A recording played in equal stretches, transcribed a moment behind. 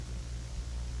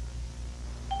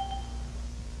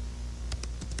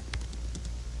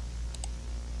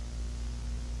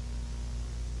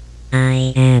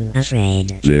I am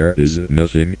afraid. There is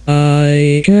nothing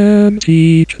I can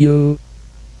teach you.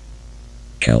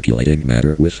 calculating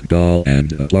matter with doll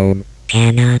and a bone.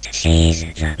 Cannot seize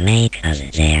the make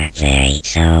of their very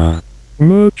soul.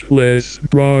 Much less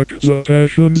rock the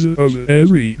passions of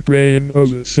every grain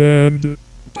of sand.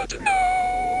 But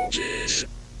know this.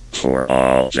 For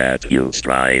all that you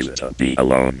strive to be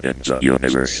alone in the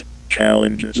universe,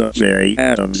 challenge the very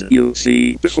atoms you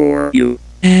see before you.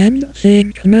 And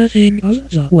think nothing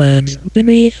of the ones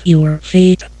beneath your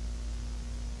feet.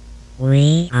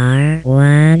 We are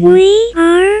one. We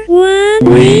are one.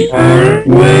 We are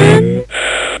one.